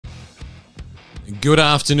Good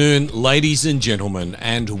afternoon, ladies and gentlemen,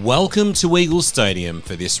 and welcome to Eagle Stadium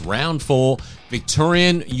for this Round 4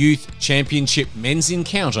 Victorian Youth Championship men's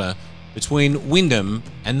encounter between Wyndham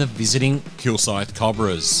and the visiting Kilsyth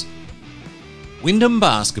Cobras. Wyndham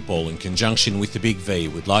Basketball, in conjunction with the Big V,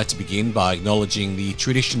 would like to begin by acknowledging the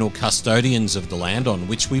traditional custodians of the land on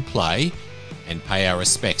which we play and pay our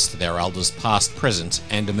respects to their elders past, present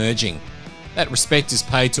and emerging. That respect is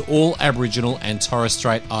paid to all Aboriginal and Torres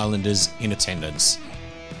Strait Islanders in attendance.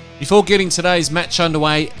 Before getting today's match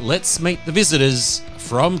underway, let's meet the visitors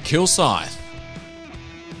from Kilsyth.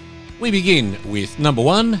 We begin with number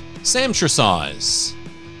 1, Sam Tresize.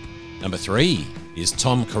 Number 3 is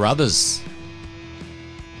Tom Carruthers.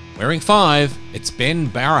 Wearing 5, it's Ben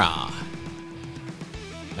Barra.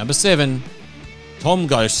 Number 7, Tom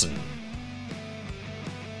Gosen.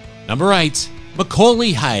 Number 8,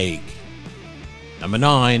 Macaulay Haig. Number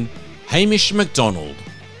 9, Hamish McDonald.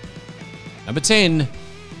 Number 10,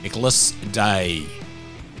 Nicholas Day.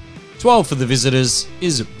 12 for the visitors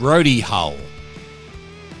is Brody Hull.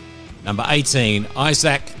 Number 18,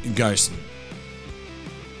 Isaac Gosen.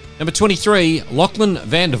 Number 23, Lachlan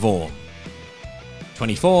Vandervorm.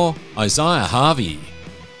 24, Isaiah Harvey.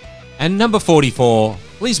 And number 44,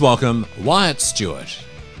 please welcome Wyatt Stewart.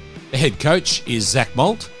 The head coach is Zach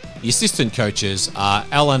Malt. The assistant coaches are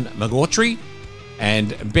Alan McGautry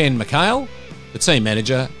and Ben McHale. The team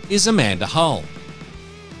manager is Amanda Hull.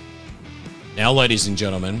 Now, ladies and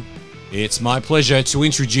gentlemen, it's my pleasure to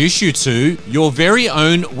introduce you to your very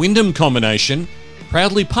own Wyndham combination,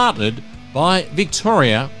 proudly partnered by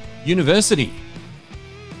Victoria University.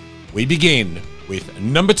 We begin with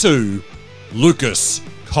number 2, Lucas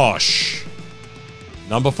Kosh.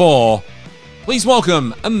 Number 4, please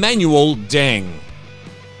welcome Emmanuel Deng.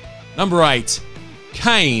 Number 8,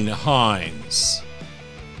 Kane Hines.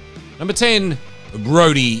 Number 10,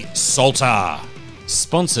 Brody Salter.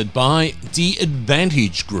 Sponsored by The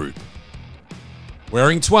Advantage Group.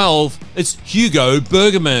 Wearing 12, it's Hugo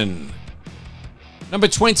Bergerman. Number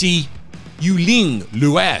 20, Yuling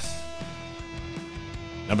Luath.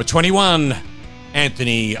 Number 21,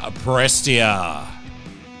 Anthony Prestia.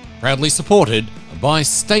 Proudly supported by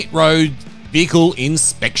State Road Vehicle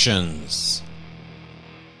Inspections.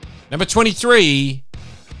 Number 23,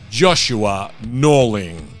 Joshua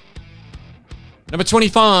Norling. Number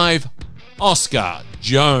 25, Oscar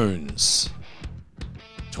Jones.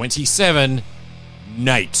 27,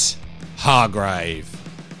 Nate Hargrave.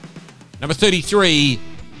 Number 33,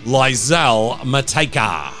 Lizelle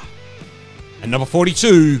Mateka. And number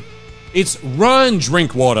 42, it's Ryan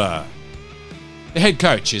Drinkwater. The head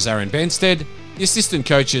coach is Aaron Benstead. The assistant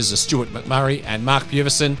coaches are Stuart McMurray and Mark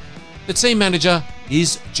Peverson. The team manager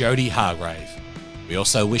is Jody Hargrave. We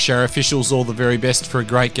also wish our officials all the very best for a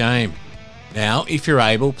great game. Now, if you're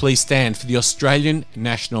able, please stand for the Australian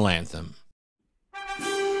National Anthem.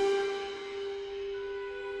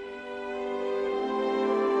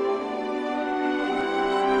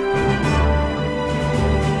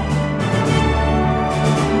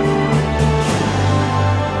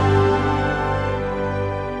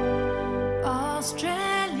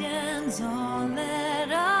 Australians, all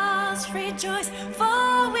let us rejoice,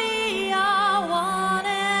 for we are one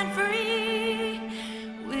and free,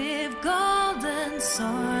 with golden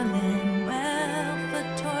swords